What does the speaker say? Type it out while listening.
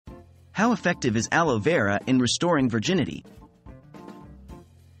How effective is aloe vera in restoring virginity?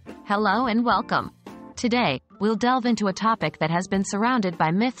 Hello and welcome. Today, we'll delve into a topic that has been surrounded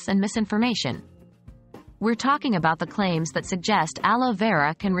by myths and misinformation. We're talking about the claims that suggest aloe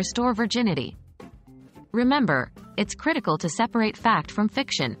vera can restore virginity. Remember, it's critical to separate fact from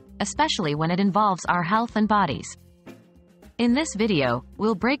fiction, especially when it involves our health and bodies. In this video,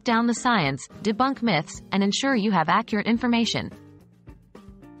 we'll break down the science, debunk myths, and ensure you have accurate information.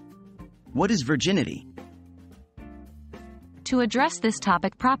 What is virginity? To address this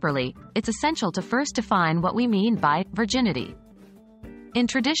topic properly, it's essential to first define what we mean by virginity. In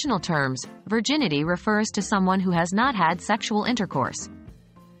traditional terms, virginity refers to someone who has not had sexual intercourse.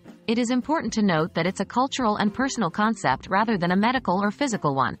 It is important to note that it's a cultural and personal concept rather than a medical or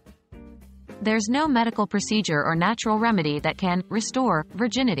physical one. There's no medical procedure or natural remedy that can restore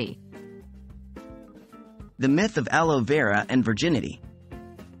virginity. The myth of aloe vera and virginity.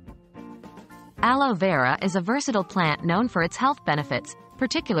 Aloe vera is a versatile plant known for its health benefits,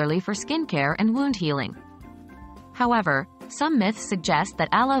 particularly for skincare and wound healing. However, some myths suggest that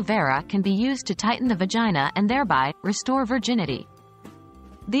aloe vera can be used to tighten the vagina and thereby restore virginity.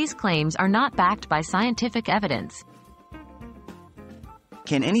 These claims are not backed by scientific evidence.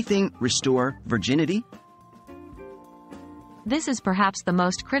 Can anything restore virginity? This is perhaps the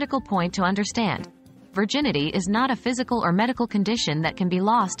most critical point to understand. Virginity is not a physical or medical condition that can be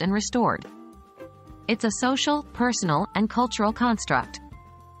lost and restored. It's a social, personal, and cultural construct.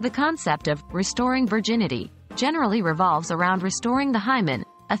 The concept of restoring virginity generally revolves around restoring the hymen,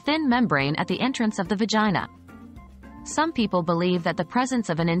 a thin membrane at the entrance of the vagina. Some people believe that the presence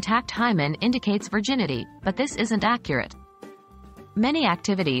of an intact hymen indicates virginity, but this isn't accurate. Many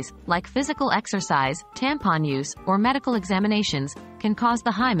activities, like physical exercise, tampon use, or medical examinations, can cause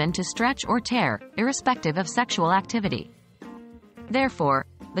the hymen to stretch or tear, irrespective of sexual activity. Therefore,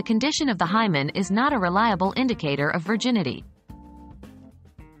 the condition of the hymen is not a reliable indicator of virginity.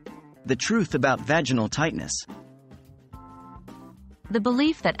 The truth about vaginal tightness. The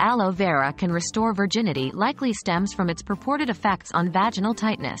belief that aloe vera can restore virginity likely stems from its purported effects on vaginal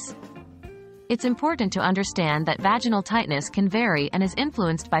tightness. It's important to understand that vaginal tightness can vary and is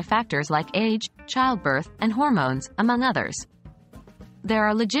influenced by factors like age, childbirth, and hormones, among others. There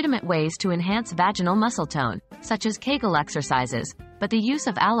are legitimate ways to enhance vaginal muscle tone, such as Kegel exercises, but the use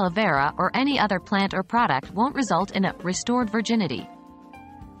of aloe vera or any other plant or product won't result in a restored virginity.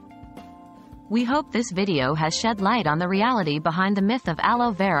 We hope this video has shed light on the reality behind the myth of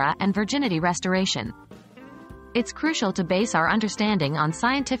aloe vera and virginity restoration. It's crucial to base our understanding on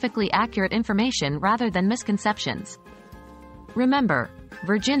scientifically accurate information rather than misconceptions. Remember,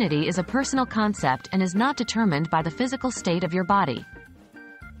 virginity is a personal concept and is not determined by the physical state of your body.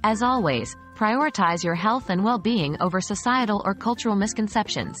 As always, prioritize your health and well-being over societal or cultural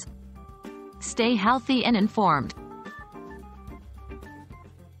misconceptions. Stay healthy and informed.